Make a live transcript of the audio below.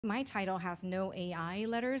My title has no AI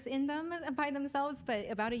letters in them by themselves, but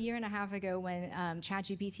about a year and a half ago when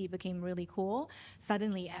ChatGPT became really cool,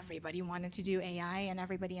 suddenly everybody wanted to do AI and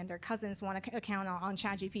everybody and their cousins want to account on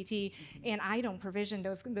ChatGPT, and I don't provision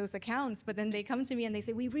those accounts, but then they come to me and they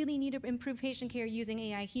say, we really need to improve patient care using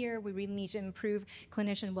AI here, we really need to improve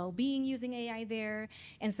clinician well-being using AI there.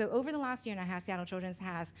 And so over the last year and a half, Seattle Children's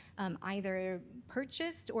has either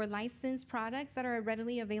purchased or licensed products that are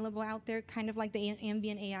readily available out there, kind of like the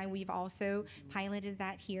ambient AI. We've also piloted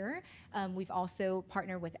that here. We've also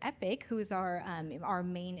partnered with Epic, who is our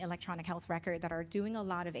main electronic health record, that are doing a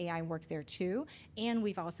lot of AI work there too. And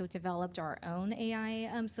we've also developed our own AI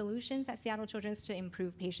solutions at Seattle Children's to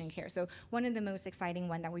improve patient care. So one of the most exciting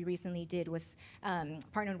one that we recently did was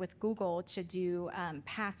partnered with Google to do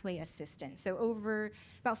pathway assistance. So over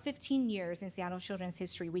about 15 years in Seattle Children's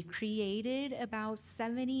history, we've created about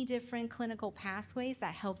 70 different clinical pathways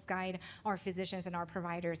that helps guide our physicians and our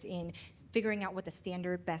providers in figuring out what the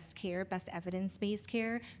standard best care, best evidence-based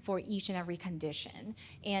care for each and every condition.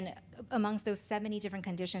 And amongst those 70 different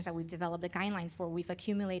conditions that we've developed the guidelines for, we've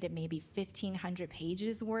accumulated maybe 1,500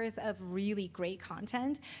 pages worth of really great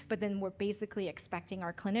content, but then we're basically expecting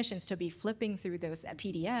our clinicians to be flipping through those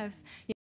PDFs